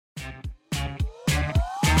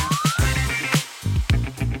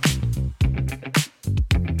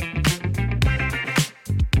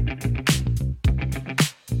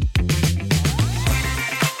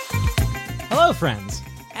friends,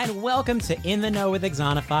 and welcome to In the Know with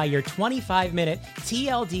Exonify, your 25-minute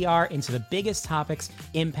TLDR into the biggest topics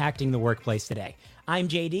impacting the workplace today. I'm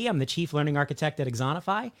JD, I'm the Chief Learning Architect at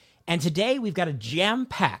Exonify, and today we've got a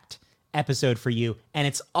jam-packed episode for you, and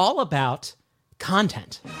it's all about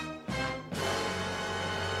content.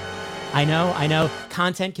 I know,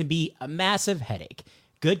 content can be a massive headache.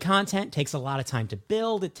 Good content takes a lot of time to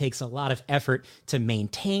build, it takes a lot of effort to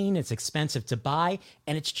maintain, it's expensive to buy,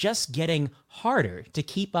 and it's just getting harder to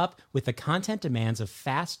keep up with the content demands of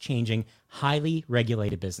fast-changing, highly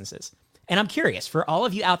regulated businesses. And I'm curious, for all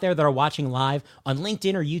of you out there that are watching live on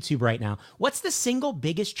LinkedIn or YouTube right now, what's the single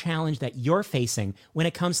biggest challenge that you're facing when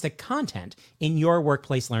it comes to content in your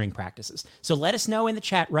workplace learning practices? So let us know in the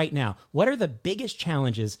chat right now, what are the biggest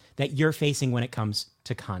challenges that you're facing when it comes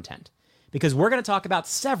to content? Because we're going to talk about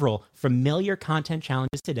several familiar content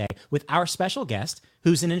challenges today with our special guest,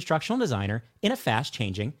 who's an instructional designer in a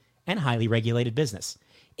fast-changing and highly regulated business.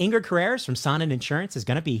 Ingrid Carreres from Sonnet Insurance is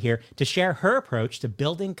going to be here to share her approach to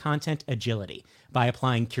building content agility by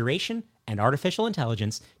applying curation and artificial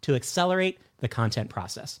intelligence to accelerate the content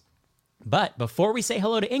process. But before we say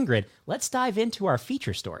hello to Ingrid, let's dive into our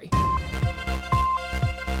feature story.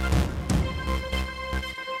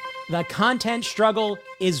 The content struggle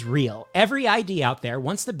is real. Every ID out there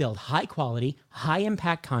wants to build high quality, high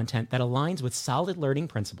impact content that aligns with solid learning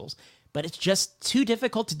principles, but it's just too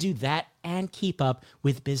difficult to do that and keep up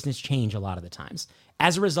with business change a lot of the times.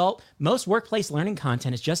 As a result, most workplace learning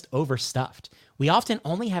content is just overstuffed. We often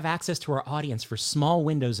only have access to our audience for small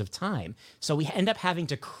windows of time, so we end up having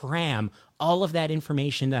to cram all of that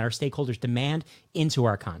information that our stakeholders demand into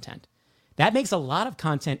our content. That makes a lot of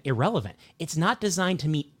content irrelevant. It's not designed to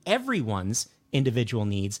meet everyone's individual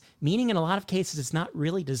needs, meaning in a lot of cases, it's not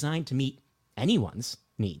really designed to meet anyone's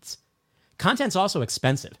needs. Content's also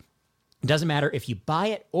expensive. It doesn't matter if you buy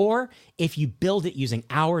it or if you build it using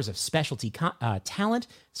hours of specialty talent,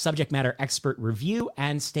 subject matter expert review,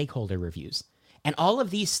 and stakeholder reviews. And all of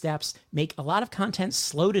these steps make a lot of content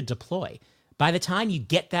slow to deploy. By the time you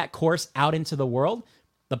get that course out into the world,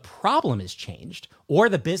 the problem has changed, or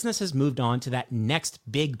the business has moved on to that next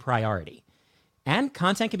big priority. And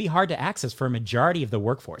content can be hard to access for a majority of the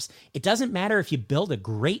workforce. It doesn't matter if you build a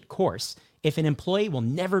great course if an employee will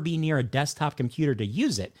never be near a desktop computer to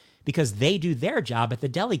use it because they do their job at the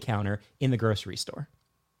deli counter in the grocery store.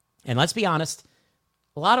 And let's be honest,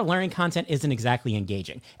 a lot of learning content isn't exactly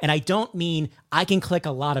engaging. And I don't mean I can click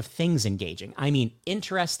a lot of things engaging. I mean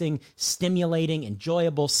interesting, stimulating,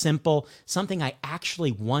 enjoyable, simple, something I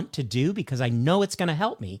actually want to do because I know it's going to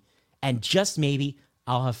help me, and just maybe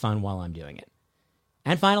I'll have fun while I'm doing it.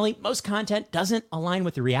 And finally, most content doesn't align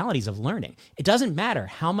with the realities of learning. It doesn't matter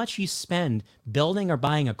how much you spend building or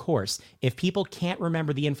buying a course if people can't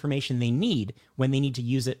remember the information they need when they need to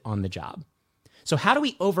use it on the job. So how do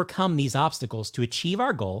we overcome these obstacles to achieve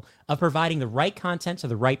our goal of providing the right content to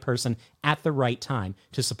the right person at the right time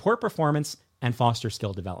to support performance and foster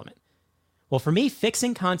skill development? Well, for me,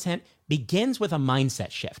 fixing content begins with a mindset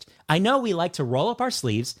shift. I know we like to roll up our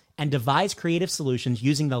sleeves and devise creative solutions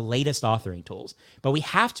using the latest authoring tools, but we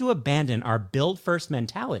have to abandon our build-first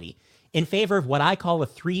mentality in favor of what I call a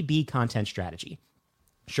 3B content strategy.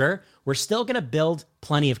 Sure, we're still going to build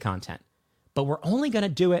plenty of content, but we're only going to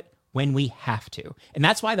do it when we have to. And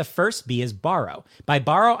that's why the first B is borrow. By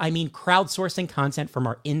borrow, I mean crowdsourcing content from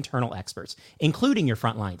our internal experts, including your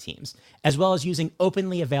frontline teams, as well as using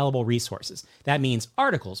openly available resources. That means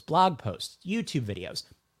articles, blog posts, YouTube videos,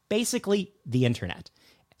 basically the internet.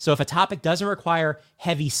 So if a topic doesn't require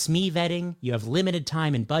heavy SME vetting, you have limited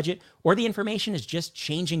time and budget, or the information is just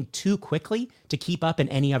changing too quickly to keep up in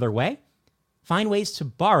any other way, find ways to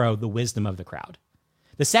borrow the wisdom of the crowd.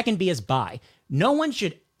 The second B is buy. No one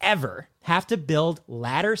should ever have to build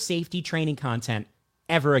ladder safety training content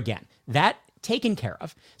ever again. That taken care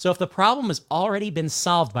of. So if the problem has already been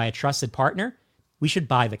solved by a trusted partner, we should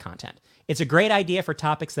buy the content. It's a great idea for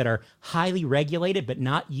topics that are highly regulated but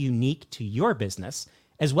not unique to your business,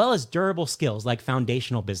 as well as durable skills like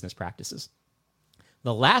foundational business practices.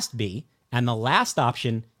 The last B and the last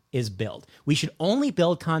option is build. We should only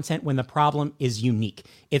build content when the problem is unique.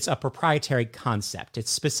 It's a proprietary concept.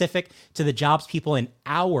 It's specific to the jobs people in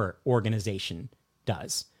our organization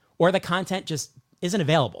does, or the content just isn't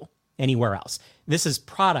available anywhere else. This is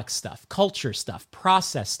product stuff, culture stuff,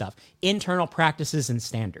 process stuff, internal practices and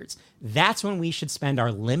standards. That's when we should spend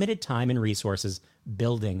our limited time and resources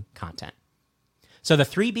building content. So the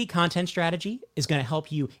 3B content strategy is going to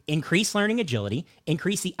help you increase learning agility,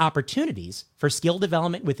 increase the opportunities for skill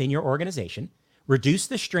development within your organization, reduce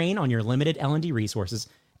the strain on your limited L&D resources,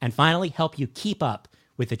 and finally help you keep up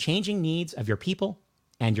with the changing needs of your people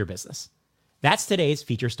and your business. That's today's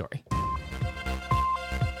feature story.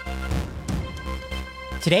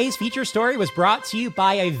 Today's feature story was brought to you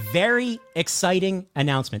by a very exciting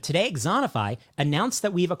announcement. Today, Exonify announced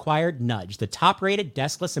that we've acquired Nudge, the top-rated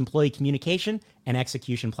deskless employee communication and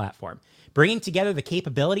execution platform. Bringing together the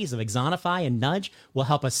capabilities of Exonify and Nudge will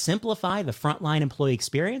help us simplify the frontline employee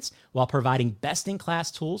experience while providing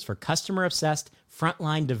best-in-class tools for customer-obsessed,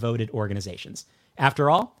 frontline-devoted organizations.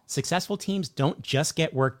 After all, successful teams don't just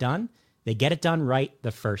get work done, they get it done right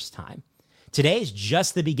the first time. Today is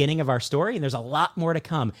just the beginning of our story, and there's a lot more to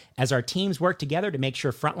come as our teams work together to make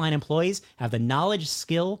sure frontline employees have the knowledge,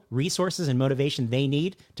 skill, resources, and motivation they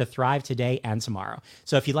need to thrive today and tomorrow.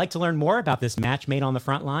 So if you'd like to learn more about this match made on the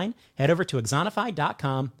front line, head over to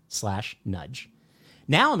exonify.com/nudge.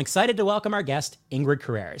 Now I'm excited to welcome our guest, Ingrid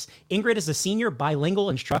Carreres. Ingrid is a senior bilingual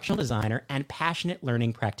instructional designer and passionate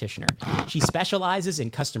learning practitioner. She specializes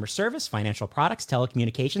in customer service, financial products,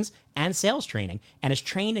 telecommunications, and sales training, and has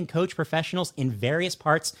trained and coached professionals in various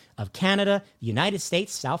parts of Canada, the United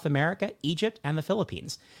States, South America, Egypt, and the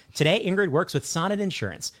Philippines. Today, Ingrid works with Sonnet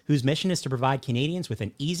Insurance, whose mission is to provide Canadians with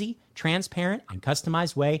an easy, transparent, and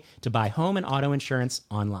customized way to buy home and auto insurance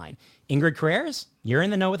online. Ingrid Carreres, you're in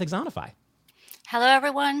the know with Exonify. Hello,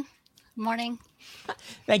 everyone. Good morning.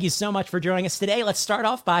 Thank you so much for joining us today. Let's start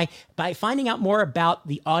off by finding out more about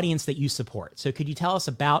the audience that you support. So could you tell us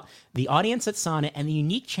about the audience at Sonnet and the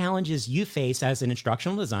unique challenges you face as an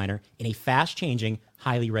instructional designer in a fast-changing,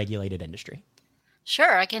 highly regulated industry?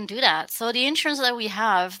 Sure, I can do that. So the insurance that we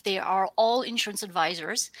have, they are all insurance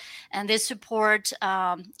advisors, and they support,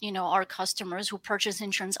 our customers who purchase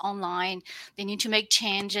insurance online. They need to make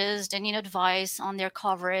changes. They need advice on their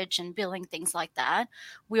coverage and billing, things like that.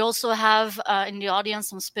 We also have in the audience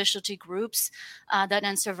some specialty groups that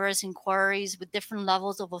answer various inquiries with different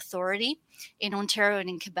levels of authority in Ontario and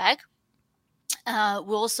in Quebec.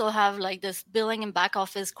 We also have like this billing and back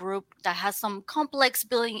office group that has some complex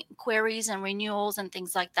billing queries and renewals and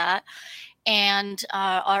things like that. And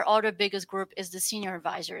our other biggest group is the senior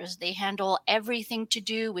advisors. They handle everything to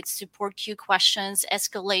do with support queue questions,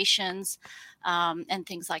 escalations, and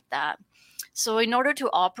things like that. So in order to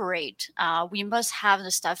operate, we must have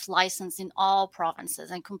the staff licensed in all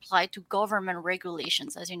provinces and comply to government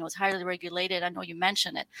regulations. As you know, it's highly regulated. I know you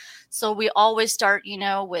mentioned it. So we always start,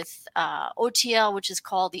 with OTL, which is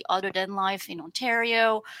called the Other Than Life in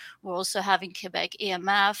Ontario. We're also having Quebec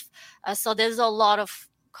EMF. So there's a lot of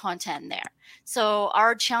content there. So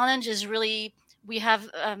our challenge is really, we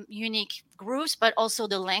have unique groups, but also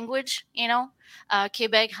the language,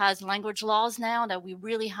 Quebec has language laws now that we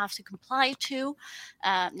really have to comply to.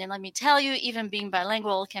 And let me tell you, even being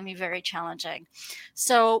bilingual can be very challenging.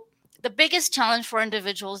 So the biggest challenge for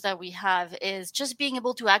individuals that we have is just being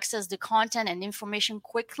able to access the content and information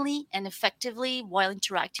quickly and effectively while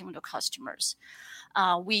interacting with the customers.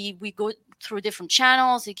 We go through different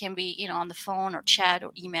channels. It can be, on the phone or chat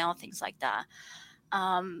or email, things like that.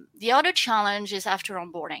 The other challenge is after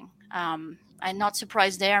onboarding. I'm not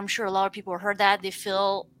surprised there. I'm sure a lot of people heard that. They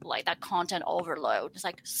feel like that content overload. It's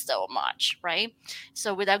like so much, right?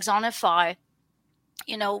 So with Exonify,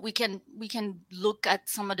 we can look at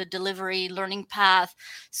some of the delivery learning path,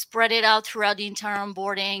 spread it out throughout the entire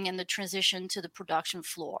onboarding and the transition to the production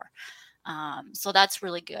floor. So that's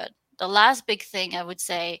really good. The last big thing I would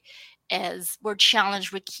say is we're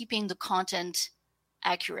challenged with keeping the content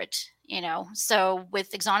accurate. So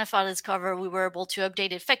with Exonify Discover, we were able to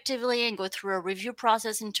update effectively and go through a review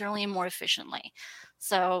process internally and more efficiently.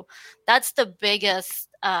 So that's the biggest,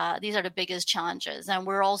 these are the biggest challenges. And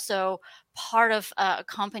we're also part of a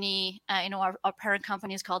company, our parent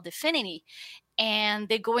company is called Definity, and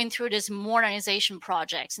they're going through this modernization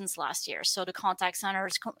project since last year. So the contact center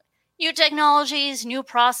is new technologies, new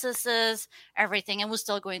processes, everything. And we're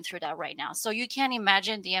still going through that right now. So you can't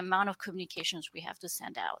imagine the amount of communications we have to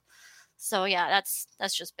send out. So yeah, that's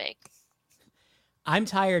just big. I'm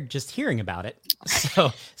tired just hearing about it.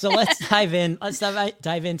 So let's dive in. Let's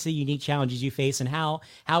dive into the unique challenges you face and how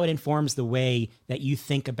it informs the way that you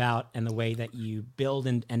think about and the way that you build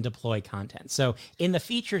and deploy content. So in the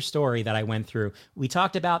feature story that I went through, we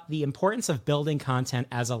talked about the importance of building content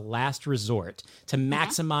as a last resort to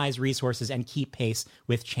maximize resources and keep pace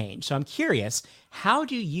with change. So I'm curious, how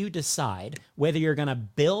do you decide whether you're going to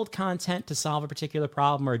build content to solve a particular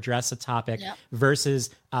problem or address a topic versus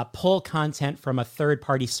pull content from a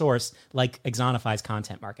third-party source like Exonify's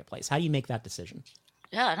content marketplace? How do you make that decision?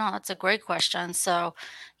 Yeah, no, that's a great question. So,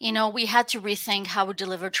 we had to rethink how we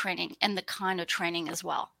deliver training and the kind of training as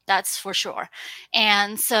well. That's for sure.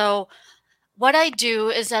 And so What I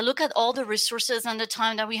do is I look at all the resources and the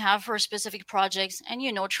time that we have for specific projects. And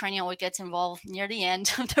training always gets involved near the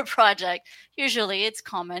end of the project. Usually it's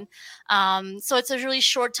common. So it's a really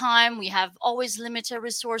short time. We have always limited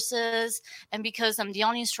resources. And because I'm the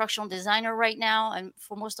only instructional designer right now and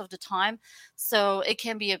for most of the time, so it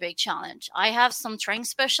can be a big challenge. I have some training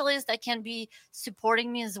specialists that can be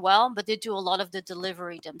supporting me as well, but they do a lot of the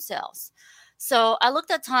delivery themselves. So I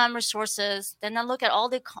looked at time, resources, then I look at all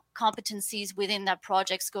the competencies within that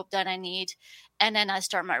project scope that I need, and then I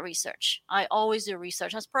start my research. I always do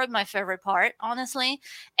research. That's probably my favorite part, honestly.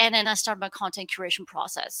 And then I start my content curation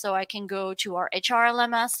process. So I can go to our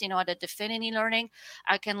HRLMS, at the Definity Learning.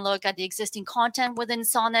 I can look at the existing content within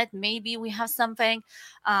Sonnet. Maybe we have something.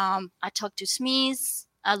 I talk to SMEs.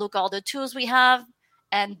 I look at all the tools we have,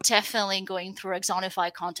 and definitely going through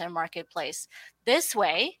Exonify Content Marketplace. This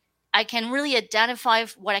way, I can really identify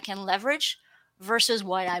what I can leverage versus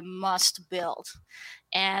what I must build.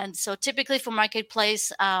 And so typically for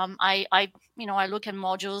Marketplace, I look at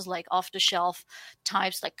modules like off-the-shelf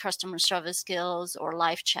types like customer service skills or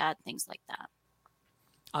live chat, things like that.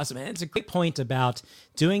 Awesome. And it's a great point about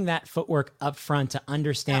doing that footwork up front to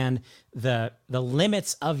understand the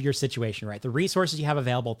limits of your situation, right? The resources you have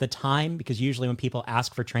available, the time, because usually when people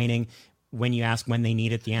ask for training, when you ask when they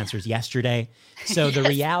need it, the answer is yesterday. So the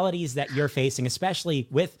realities that you're facing, especially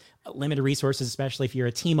with limited resources, especially if you're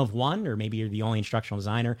a team of one, or maybe you're the only instructional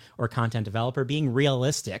designer or content developer, being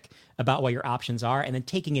realistic about what your options are and then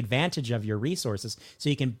taking advantage of your resources so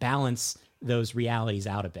you can balance those realities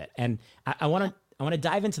out a bit. And I want to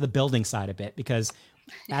dive into the building side a bit, because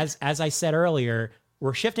as I said earlier,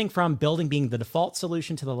 we're shifting from building being the default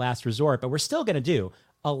solution to the last resort, but we're still going to do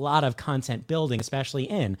a lot of content building, especially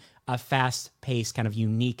in a fast-paced, kind of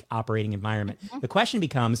unique operating environment. The question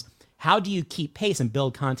becomes, how do you keep pace and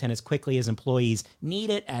build content as quickly as employees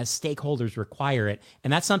need it, as stakeholders require it?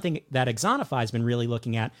 And that's something that Exonify has been really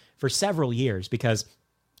looking at for several years, because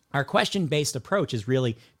our question-based approach is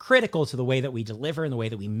really critical to the way that we deliver and the way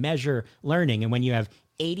that we measure learning. And when you have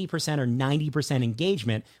 80% or 90%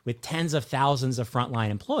 engagement with tens of thousands of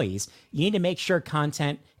frontline employees, you need to make sure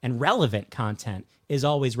content and relevant content is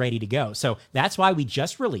always ready to go. So that's why we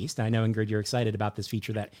just released, I know, Ingrid, you're excited about this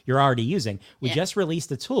feature that you're already using. We just released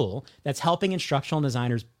a tool that's helping instructional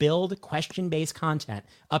designers build question-based content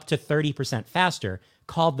up to 30% faster,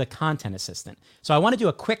 called the Content Assistant. So I want to do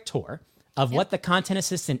a quick tour of what the Content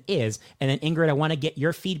Assistant is. And then Ingrid, I want to get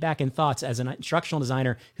your feedback and thoughts as an instructional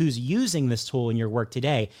designer who's using this tool in your work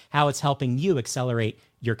today, how it's helping you accelerate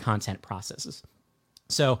your content processes.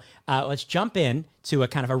 So let's jump in to a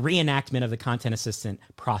kind of a reenactment of the Content Assistant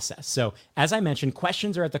process. So as I mentioned,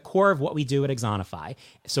 questions are at the core of what we do at Exonify.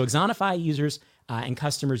 So Exonify users and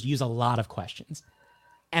customers use a lot of questions.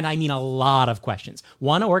 And I mean a lot of questions.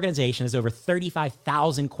 One organization has over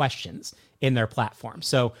 35,000 questions in their platform.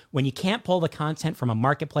 So when you can't pull the content from a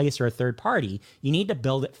marketplace or a third party, you need to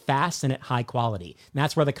build it fast and at high quality. And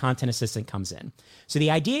that's where the Content Assistant comes in. So the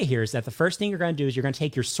idea here is that the first thing you're going to do is you're going to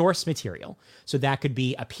take your source material. So that could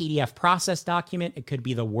be a PDF process document. It could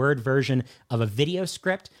be the Word version of a video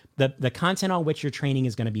script, the content on which your training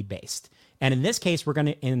is going to be based. And in this case, we're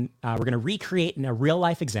going to recreate in a real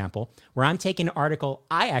life example where I'm taking an article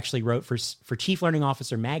I actually wrote for Chief Learning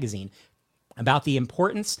Officer magazine about the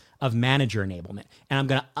importance of manager enablement. And I'm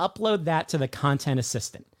going to upload that to the Content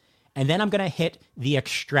Assistant. And then I'm going to hit the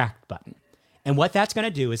extract button. And what that's going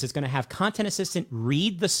to do is it's going to have Content Assistant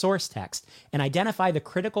read the source text and identify the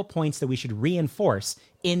critical points that we should reinforce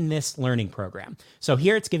in this learning program. So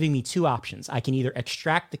here it's giving me two options. I can either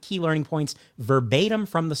extract the key learning points verbatim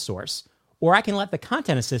from the source, or I can let the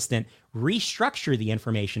Content Assistant restructure the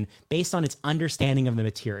information based on its understanding of the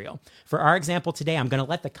material. For our example today, I'm going to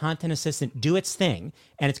let the Content Assistant do its thing,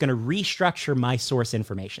 and it's going to restructure my source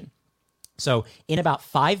information. So in about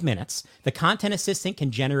 5 minutes, the Content Assistant can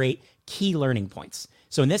generate key learning points.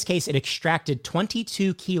 So in this case, it extracted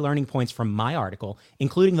 22 key learning points from my article,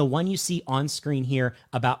 including the one you see on screen here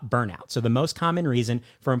about burnout. So the most common reason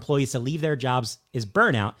for employees to leave their jobs is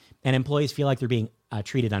burnout, and employees feel like they're being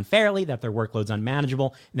treated unfairly, that their workload's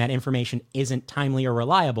unmanageable, and that information isn't timely or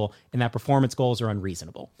reliable, and that performance goals are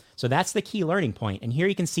unreasonable. So that's the key learning point. And here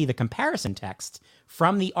you can see the comparison text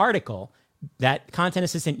from the article that Content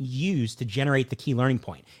Assistant used to generate the key learning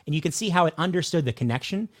point. And you can see how it understood the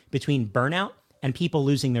connection between burnout and people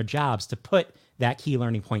losing their jobs to put that key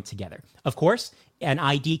learning point together. Of course, an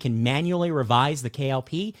ID can manually revise the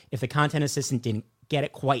KLP if the Content Assistant didn't get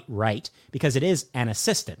it quite right, because it is an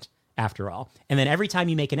assistant after all. And then every time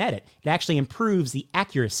you make an edit, it actually improves the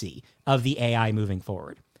accuracy of the AI moving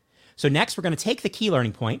forward. So next, we're going to take the key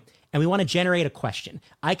learning point and we want to generate a question.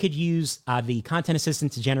 I could use the content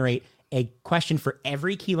assistant to generate a question for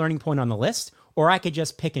every key learning point on the list, or I could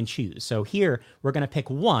just pick and choose. So here, we're going to pick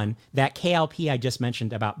one, that KLP I just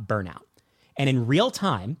mentioned about burnout. And in real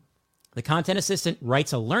time, the content assistant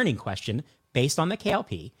writes a learning question based on the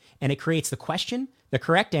KLP, and it creates the question, the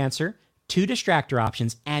correct answer, 2 distractor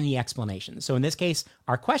options, and the explanation. So in this case,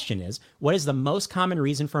 our question is, what is the most common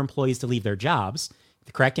reason for employees to leave their jobs?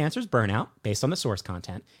 The correct answer is burnout, based on the source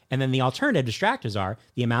content. And then the alternative distractors are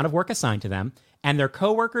the amount of work assigned to them, and their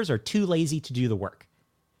coworkers are too lazy to do the work.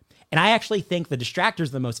 And I actually think the distractors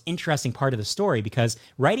are the most interesting part of the story, because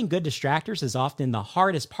writing good distractors is often the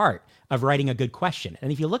hardest part of writing a good question.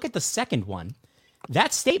 And if you look at the second one,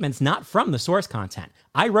 that statement's not from the source content.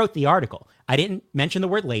 I wrote the article. I didn't mention the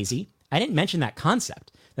word lazy. I didn't mention that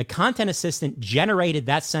concept. The content assistant generated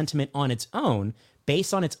that sentiment on its own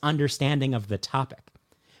based on its understanding of the topic.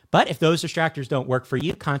 But if those distractors don't work for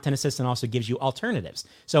you, Content Assistant also gives you alternatives.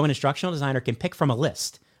 So an instructional designer can pick from a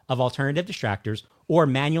list of alternative distractors or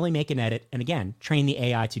manually make an edit and, again, train the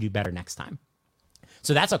AI to do better next time.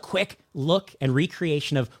 So that's a quick look and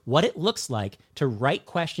recreation of what it looks like to write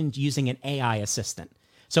questions using an AI assistant.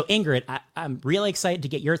 So Ingrid, I'm really excited to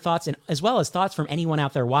get your thoughts, and as well as thoughts from anyone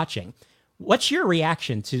out there watching. What's your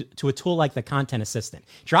reaction to a tool like the Content Assistant?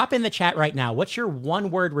 Drop in the chat right now. What's your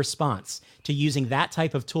one-word response to using that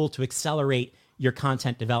type of tool to accelerate your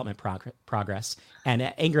content development progress? And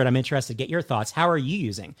Ingrid, I'm interested to get your thoughts. How are you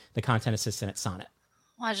using the Content Assistant at Sonnet?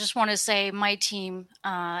 Well, I just want to say my team,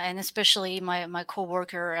 and especially my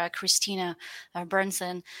coworker, Christina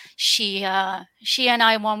Burnson, she and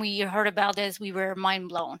I, when we heard about this, we were mind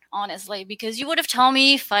blown, honestly, because you would have told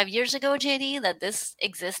me 5 years ago, JD, that this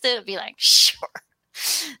existed. I'd be like, sure.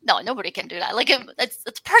 No, nobody can do that. Like, a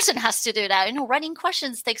person has to do that. You know, writing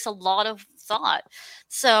questions takes a lot of thought.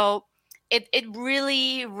 So it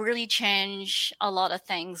really, really changed a lot of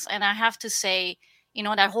things. And I have to say, you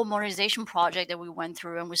know, that whole modernization project that we went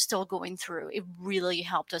through and we're still going through, it really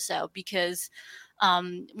helped us out, because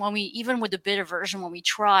when we, even with the beta version, when we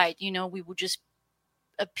tried, you know, we would just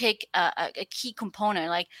pick a key component,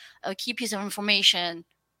 like a key piece of information,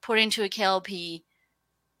 put into a KLP,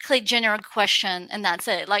 click generate question, and that's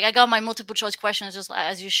it. Like, I got my multiple choice questions just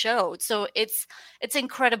as you showed. So it's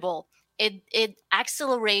incredible. It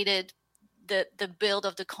accelerated the build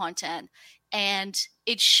of the content, and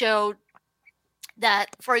it showed that,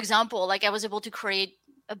 for example, like I was able to create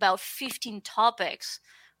about 15 topics,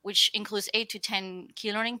 which includes 8 to 10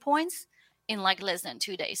 key learning points, in like less than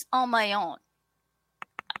 2 days on my own.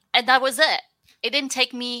 And that was it. It didn't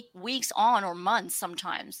take me weeks on or months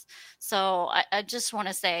sometimes. So I just want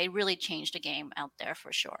to say it really changed the game out there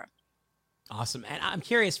for sure. Awesome. And I'm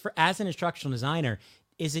curious, as an instructional designer,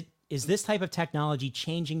 is this type of technology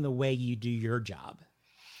changing the way you do your job?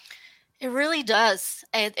 It really does.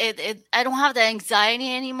 I don't have the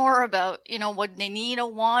anxiety anymore about, you know, what they need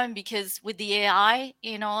or want, because with the AI,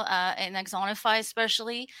 you know, and Axonify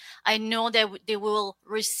especially, I know that they will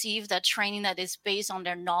receive that training that is based on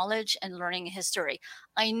their knowledge and learning history.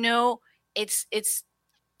 I know it's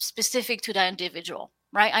specific to that individual,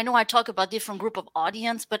 right? I know I talk about different group of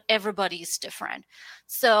audience, but everybody is different.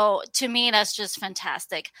 So to me, that's just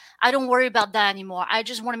fantastic. I don't worry about that anymore. I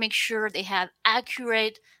just want to make sure they have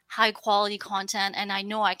accurate, high quality content, and I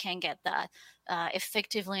know I can get that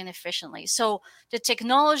effectively and efficiently. So the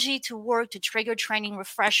technology to work to trigger training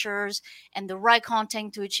refreshers and the right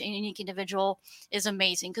content to each unique individual is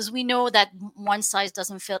amazing, because we know that one size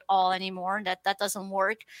doesn't fit all anymore, that doesn't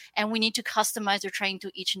work, and we need to customize the training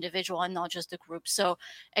to each individual and not just the group. So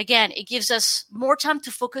again, it gives us more time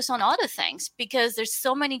to focus on other things, because there's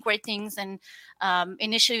so many great things and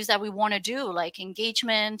initiatives that we want to do, like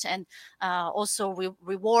engagement and also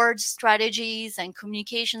reward strategies and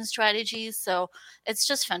communication strategies. So it's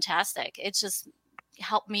just fantastic. It's just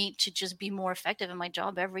helped me to just be more effective in my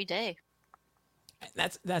job every day.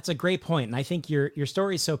 That's a great point. And I think your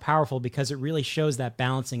story is so powerful, because it really shows that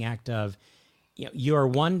balancing act of, you know, you're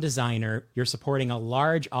one designer, you're supporting a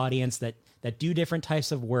large audience that do different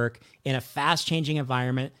types of work in a fast changing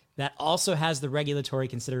environment that also has the regulatory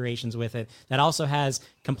considerations with it, that also has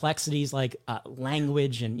complexities like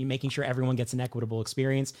language and making sure everyone gets an equitable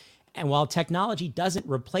experience. And while technology doesn't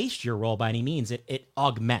replace your role by any means, it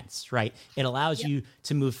augments, right? It allows you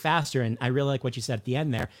to move faster. And I really like what you said at the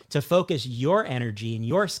end there, to focus your energy and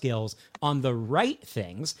your skills on the right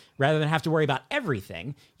things rather than have to worry about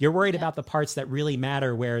everything. You're worried about the parts that really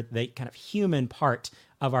matter, where the kind of human part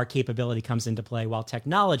of our capability comes into play, while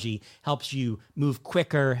technology helps you move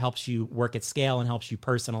quicker, helps you work at scale, and helps you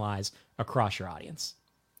personalize across your audience.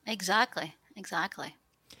 Exactly.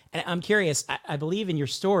 And I'm curious, I believe in your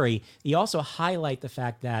story, you also highlight the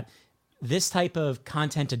fact that this type of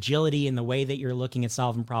content agility and the way that you're looking at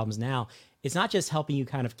solving problems now, it's not just helping you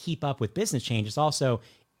kind of keep up with business change, it's also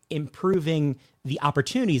improving the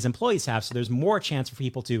opportunities employees have. So there's more chance for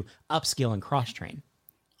people to upskill and cross train.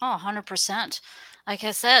 Oh, 100%. Like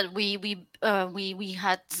I said, we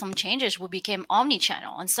had some changes. We became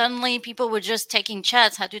omni-channel, and suddenly people were just taking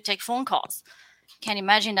chats, had to take phone calls. Can't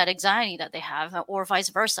imagine that anxiety that they have, or vice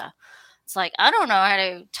versa. It's like, I don't know how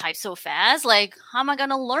to type so fast. Like, how am I going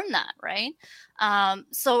to learn that, right?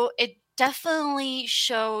 So it definitely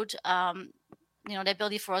showed, the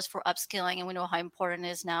ability for us for upskilling, and we know how important it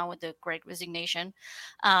is now with the Great Resignation.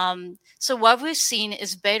 So what we've seen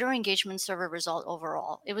is better engagement survey result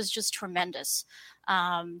overall. It was just tremendous.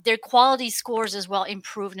 Their quality scores as well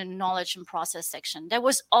improved in the knowledge and process section. There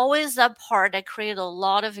was always that part that created a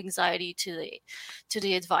lot of anxiety to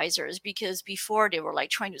the advisors, because before they were like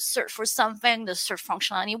trying to search for something, the search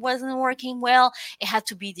functionality wasn't working well. It had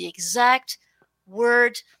to be the exact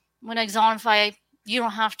word. When Exonify, you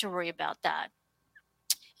don't have to worry about that.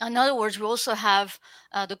 In other words, we also have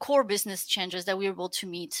the core business changes that we were able to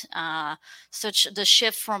meet, such the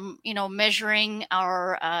shift from measuring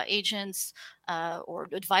our agents or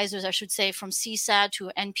advisors, I should say, from CSAT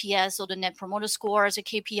to NPS, or the Net Promoter Score as a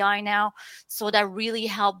KPI now. So that really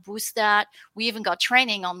helped boost that. We even got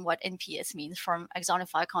training on what NPS means from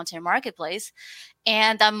Exonify Content Marketplace.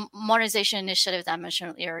 And that modernization initiative that I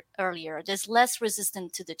mentioned earlier, there's less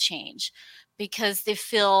resistant to the change, because they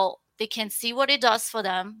feel they can see what it does for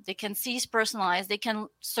them. They can see it's personalized. They can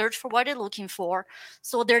search for what they're looking for.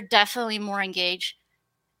 So they're definitely more engaged,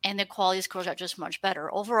 and the quality scores are just much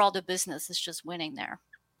better. Overall, the business is just winning there.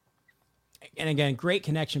 And again, great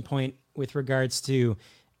connection point with regards to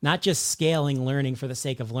not just scaling learning for the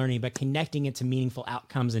sake of learning, but connecting it to meaningful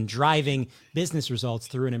outcomes and driving business results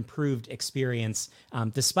through an improved experience,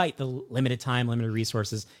 despite the limited time, limited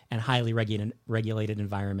resources, and highly regulated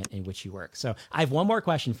environment in which you work. So I have one more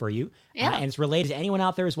question for you, and it's related to anyone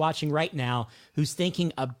out there who's watching right now who's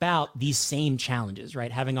thinking about these same challenges,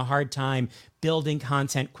 right? Having a hard time building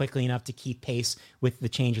content quickly enough to keep pace with the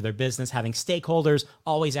change of their business, having stakeholders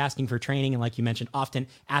always asking for training, and like you mentioned, often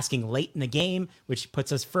asking late in the game, which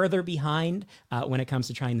puts us further behind when it comes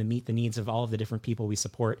to trying to meet the needs of all of the different people we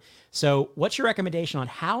support. So what's your recommendation on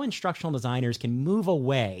how instructional designers can move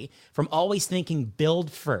away from always thinking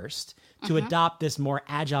build first to adopt this more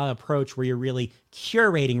agile approach where you're really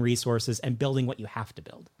curating resources and building what you have to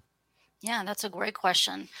build? Yeah, that's a great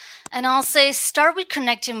question. And I'll say start with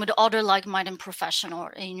connecting with other like-minded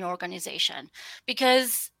professionals in your organization,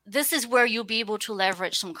 because this is where you'll be able to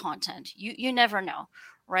leverage some content. You never know,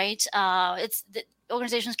 right? The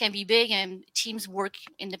organizations can be big and teams work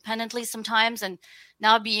independently sometimes, and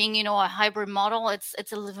now being a hybrid model, it's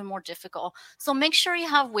a little bit more difficult. So make sure you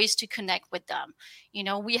have ways to connect with them.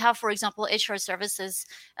 We have, for example, HR services,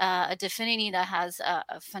 a Definity that has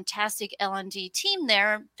a fantastic L&D team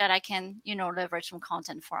there that I can leverage some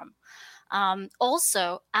content from.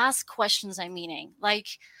 Also ask questions and meaning, like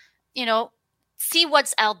see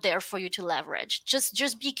what's out there for you to leverage.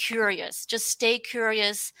 Just be curious. Just stay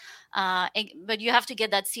curious. But you have to get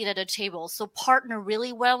that seat at the table. So partner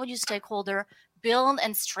really well with your stakeholder, build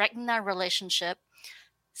and strengthen that relationship,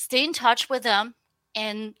 stay in touch with them,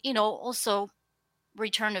 and also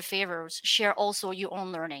return the favors. Share also your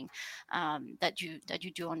own learning that you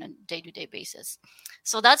do on a day-to-day basis.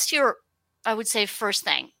 So that's your, I would say, first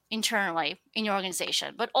thing internally in your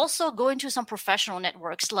organization. But also go into some professional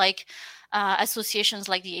networks like associations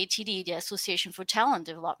like the ATD, the Association for Talent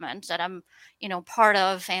Development, that I'm part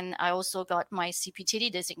of, and I also got my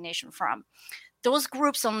CPTD designation from. Those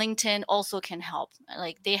groups on LinkedIn also can help.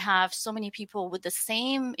 Like, they have so many people with the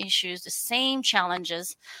same issues, the same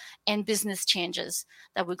challenges and business changes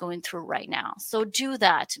that we're going through right now. So do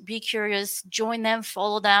that. Be curious, join them,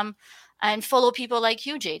 follow them, and follow people like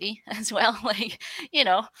you, JD, as well. Like,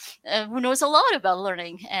 who knows a lot about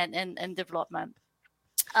learning and development.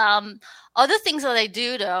 Other things that I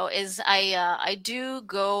do though is I do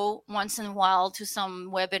go once in a while to some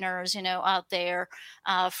webinars, out there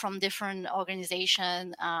from different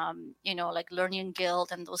organizations, like Learning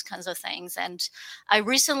Guild and those kinds of things. And I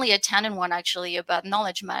recently attended one actually about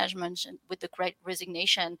knowledge management with the Great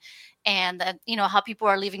Resignation, and how people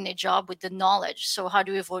are leaving their job with the knowledge. So how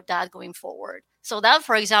do we avoid that going forward? So that,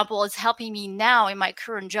 for example, is helping me now in my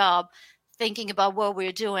current job, thinking about what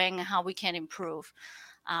we're doing and how we can improve.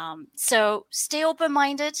 So stay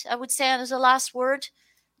open-minded, I would say, as a last word.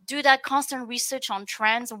 Do that constant research on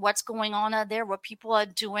trends and what's going on out there, what people are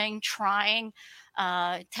doing, trying,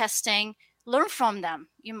 testing. learn from them.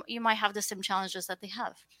 You might have the same challenges that they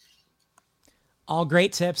have. All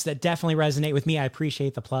great tips that definitely resonate with me. I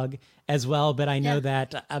appreciate the plug as well, but I know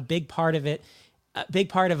that a big part of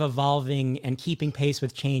evolving and keeping pace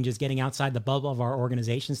with change is getting outside the bubble of our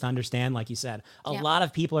organizations to understand, like you said, a lot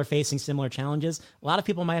of people are facing similar challenges. A lot of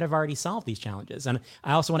people might have already solved these challenges. And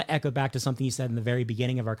I also want to echo back to something you said in the very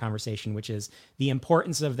beginning of our conversation, which is the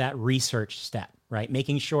importance of that research step, right?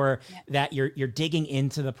 Making sure that you're digging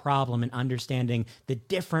into the problem and understanding the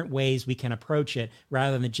different ways we can approach it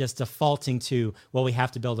rather than just defaulting to, well, we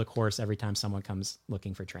have to build a course every time someone comes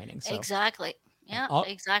looking for training. So, exactly. Yeah,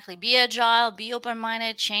 exactly. Be agile, be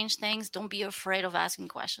open-minded, change things. Don't be afraid of asking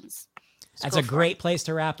questions. That's a great place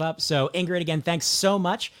to wrap up. So Ingrid, again, thanks so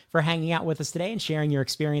much for hanging out with us today and sharing your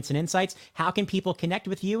experience and insights. How can people connect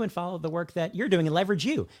with you and follow the work that you're doing and leverage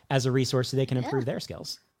you as a resource so they can improve their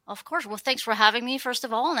skills? Of course. Well, thanks for having me, first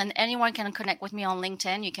of all. And anyone can connect with me on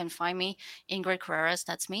LinkedIn. You can find me, Ingrid Carreres.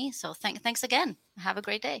 That's me. So thanks again. Have a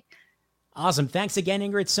great day. Awesome. Thanks again,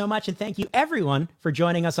 Ingrid, so much. And thank you, everyone, for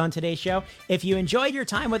joining us on today's show. If you enjoyed your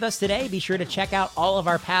time with us today, be sure to check out all of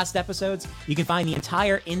our past episodes. You can find the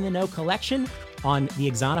entire In the Know collection on the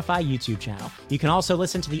Exonify YouTube channel. You can also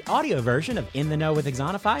listen to the audio version of In the Know with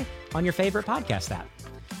Exonify on your favorite podcast app.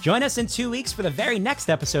 Join us in 2 weeks for the very next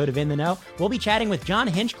episode of In the Know. We'll be chatting with John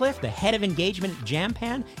Hinchcliffe, the head of engagement at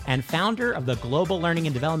Jampan and founder of the Global Learning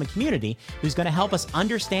and Development Community, who's going to help us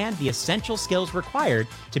understand the essential skills required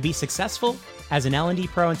to be successful as an L&D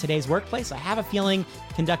pro in today's workplace. I have a feeling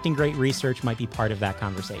conducting great research might be part of that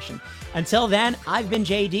conversation. Until then, I've been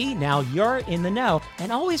JD. Now you're in the know.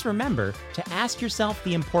 And always remember to ask yourself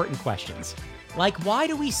the important questions. Like, why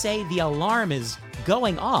do we say the alarm is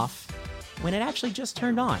going off when it actually just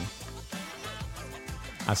turned on?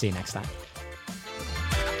 I'll see you next time.